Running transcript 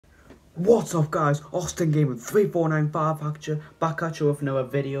What's up guys, Austin Gamer 3495 back at you with another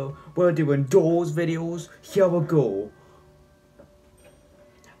video. We're doing doors videos, here we go.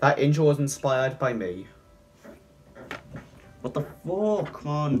 That intro was inspired by me. What the fuck,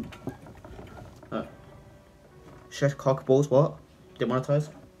 come on. Shit, cock, balls, what?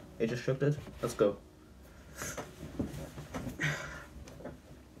 Demonetized? Age restricted? Let's go.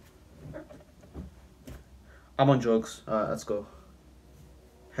 I'm on drugs, alright, let's go.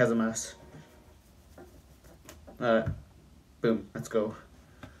 Here's a mess. Alright, boom, let's go.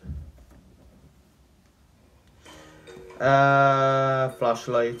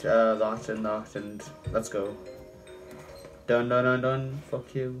 Flashlight, that and let's go. Done,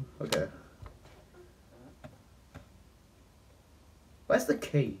 fuck you. Okay. Where's the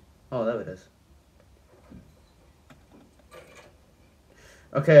key? Oh, there it is.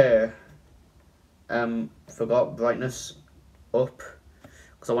 Okay. Forgot brightness up,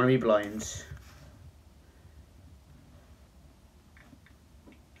 because I want to be blind.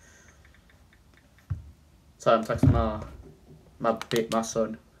 Sorry, I'm texting my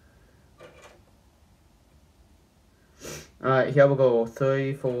son. Alright, here we go.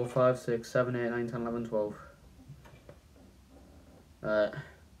 3, 4, 5, 6, 7, 8, 9, 10, 11, 12. Alright.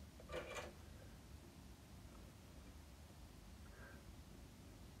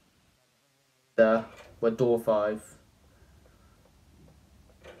 There. We're door 5.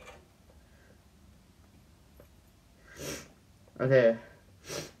 Okay.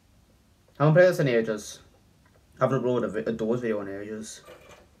 I haven't played this in ages. I haven't uploaded a doors video in ages.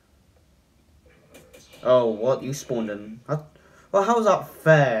 Oh, what? You spawned in? Well, how's that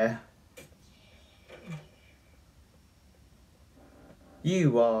fair?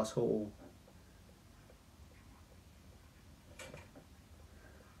 You asshole.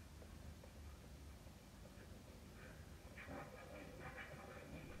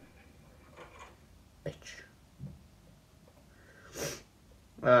 Bitch.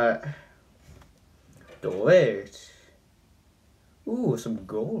 Do it. Ooh, some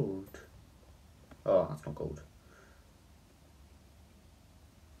gold. Oh, that's not gold.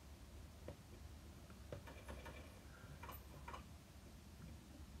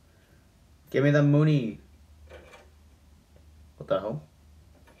 Give me the money. What the hell?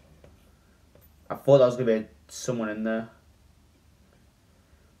 I thought there was gonna be someone in there.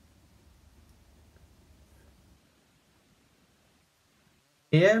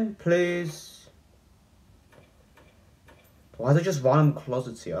 Ian, please. Why are there just random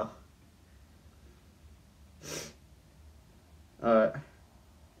closets here?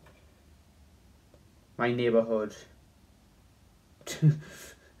 My neighborhood.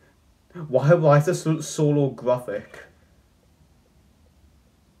 Why is this solo graphic?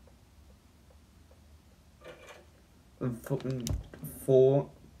 Fucking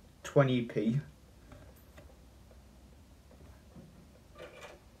 420p.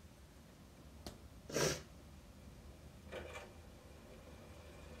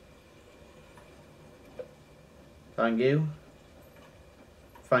 Thank you.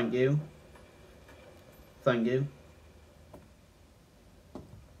 Thank you. Thank you.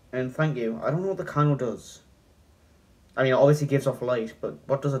 And thank you. I don't know what the candle does. I mean, it obviously gives off light, but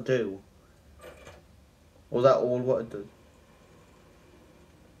what does it do? Was that all what it did?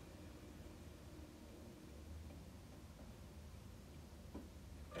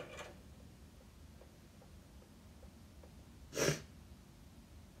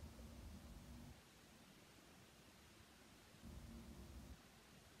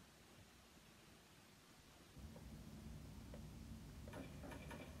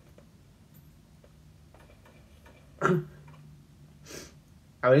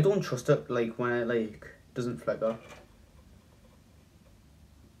 I really don't trust it, like, when it, like, doesn't flicker.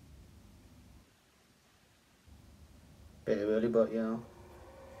 Bit early, but, you know.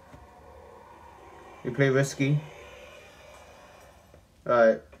 We play risky.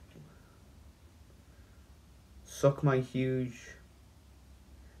 Alright. Suck my huge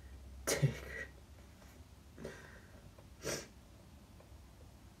dick.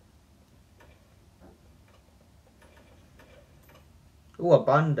 Ooh, a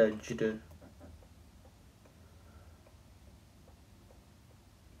bandage.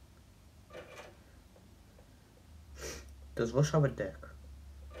 Does Rush have a dick?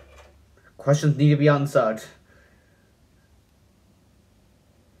 Questions need to be answered.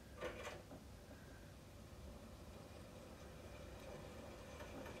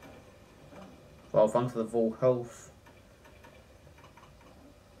 Well, thanks for the full health.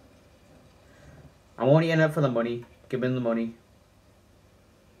 I'm only in it for the money. Give me the money.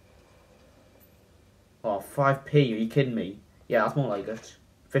 Oh, 5p, are you kidding me? Yeah, that's more like it.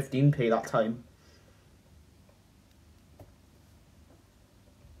 15p that time.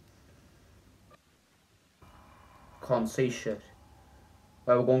 Can't see shit.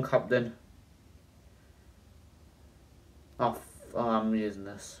 Where we're going, Captain? Oh, I'm using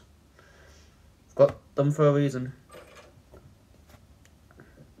this. Got them for a reason.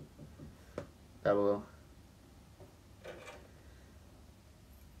 There we go.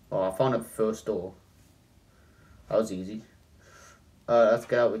 Oh, I found it first door. That was easy. Let's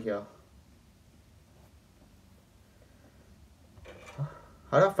get out of here.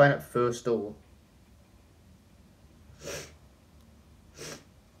 How did I find it first door?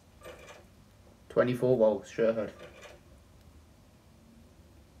 $24, wow, straight ahead.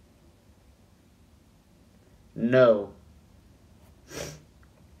 No.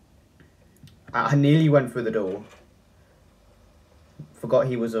 I nearly went through the door. Forgot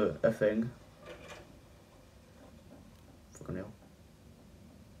he was a thing. Fucking hell.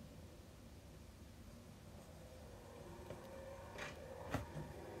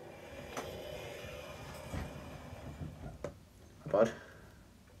 Bad.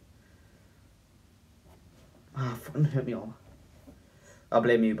 Ah, fucking hurt me on. I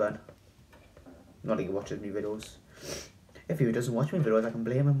blame you, Ben. Not that he watches me videos. If he doesn't watch me videos, I can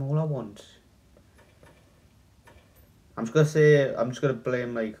blame him all I want. I'm just gonna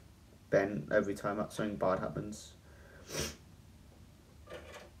blame like Ben every time that something bad happens.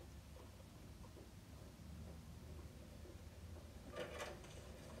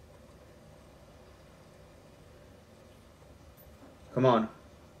 Come on.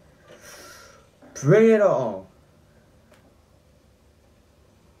 Bring it on.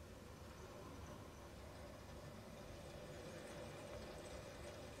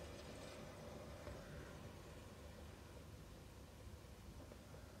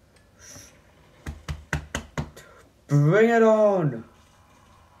 Bring it on.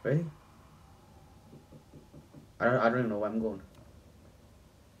 Ready? I don't even know where I'm going.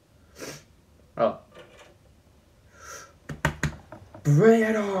 Oh. Bring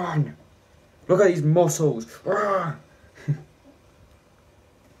it on! Look at these muscles! Is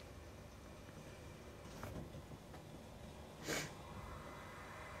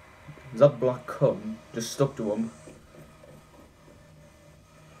that black cum just stuck to him?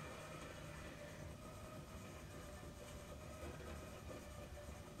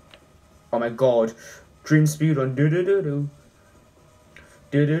 Oh my god. Dream speed on do do do do.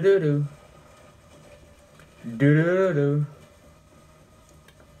 Do do do do. Do do do do.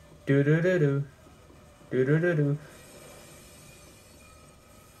 Do do do do. Do do do do.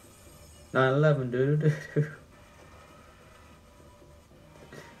 9/11 do do do do.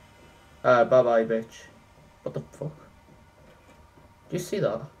 Bye bye bitch. What the fuck? Do you see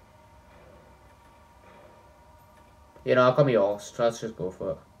that? You know, I got me horse. Let's just go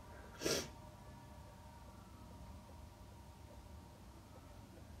for it.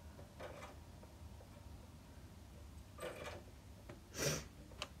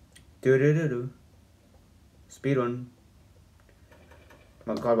 Do do do do. Speed run.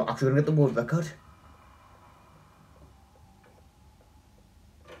 Oh my god, we're actually gonna get the world record.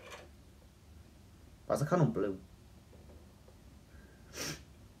 Why's the cannon blue?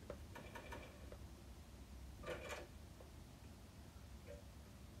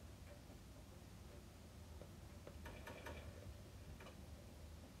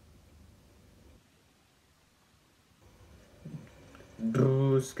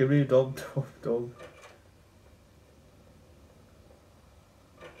 Skibby dog dog dog.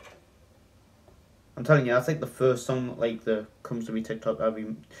 I'm telling you, that's like the first song like that comes to me TikTok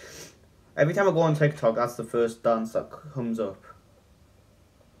every time I go on TikTok. That's the first dance that comes up.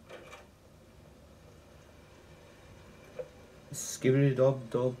 Skibby dog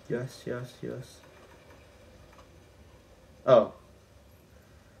dog. Yes yes yes. Oh.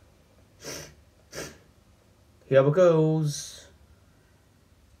 Here we goes.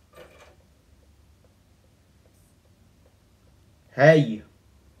 Hey!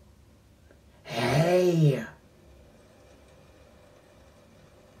 Hey!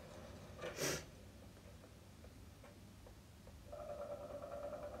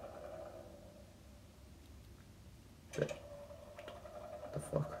 Shit. What the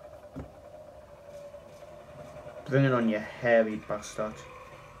fuck? Bring it on, you hairy bastard.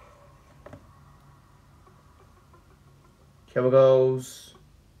 Here we goes.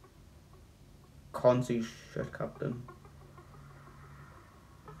 Can't see shit, Captain.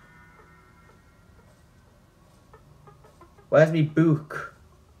 Where's me book?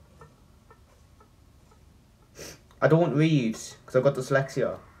 I don't read because I've got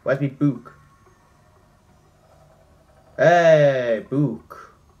dyslexia. Where's me book? Hey,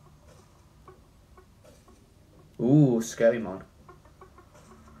 book. Ooh, scary man.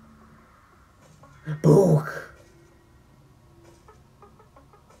 Book.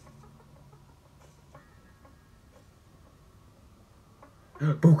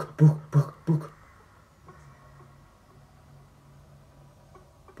 Book.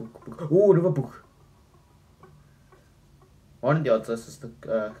 Ooh, another book. What are the odds this is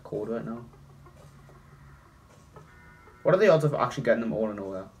the code right now? What are the odds of actually getting them all in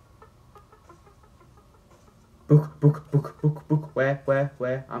order? Book.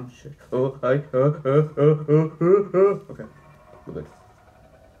 Where? I'm sure. Okay, we're good.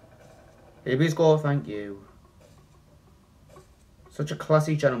 Baby score, thank you. Such a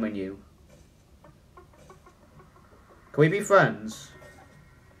classy gentleman, you. Can we be friends?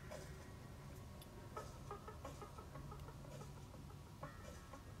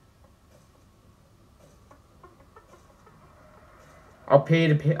 I'll pay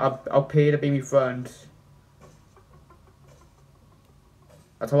to be my friend.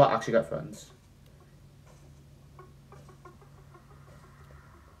 That's how I actually get friends.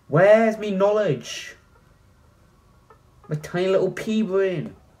 Where's me knowledge? My tiny little pea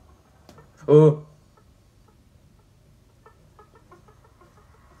brain. Oh.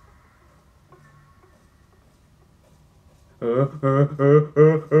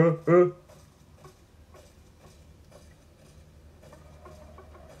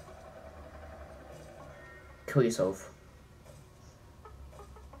 Kill yourself.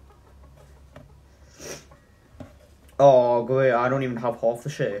 Oh, great, I don't even have half the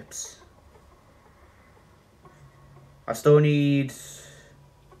shapes. I still need...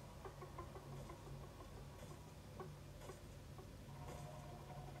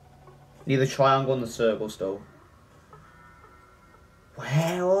 Need the triangle and the circle still.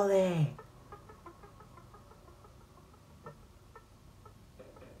 Where are they?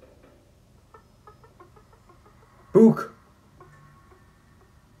 Book!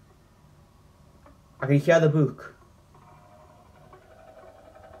 I can hear the book.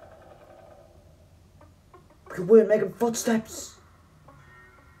 We're making footsteps.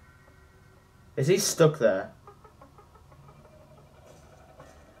 Is he stuck there?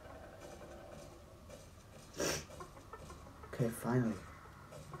 Okay, finally.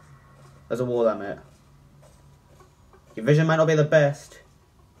 There's a wall there, mate. Your vision might not be the best.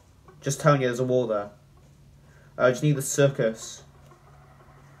 Just telling you, there's a wall there. I just need the circus.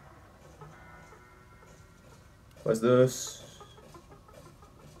 Where's this?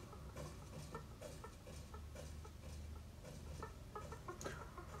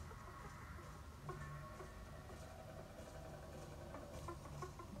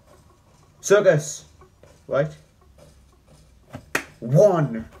 Circus! Right?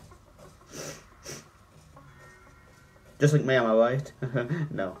 1! Just like me, am I right?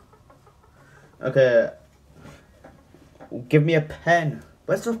 No. Okay. Give me a pen.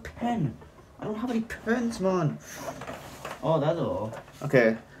 Where's the pen? I don't have any pens, man. Oh, that's all.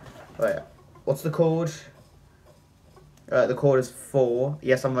 Okay. Right. What's the code? The code is 4.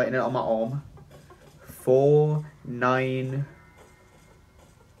 Yes, I'm writing it on my arm. 4, 9,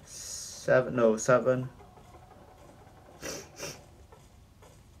 7. No, 7.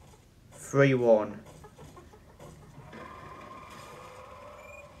 3, 1.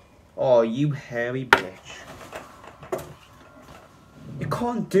 Oh, you hairy bitch. You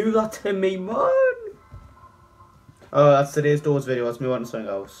can't do that to me, man. Oh, that's today's Doors video. Let's move on to something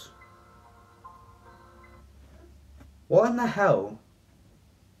else. What in the hell?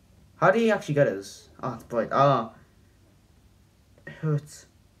 How did he actually get us? Ah, it's bright. Ah. It hurts.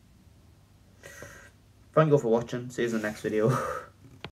 Thank you all for watching. See you in the next video.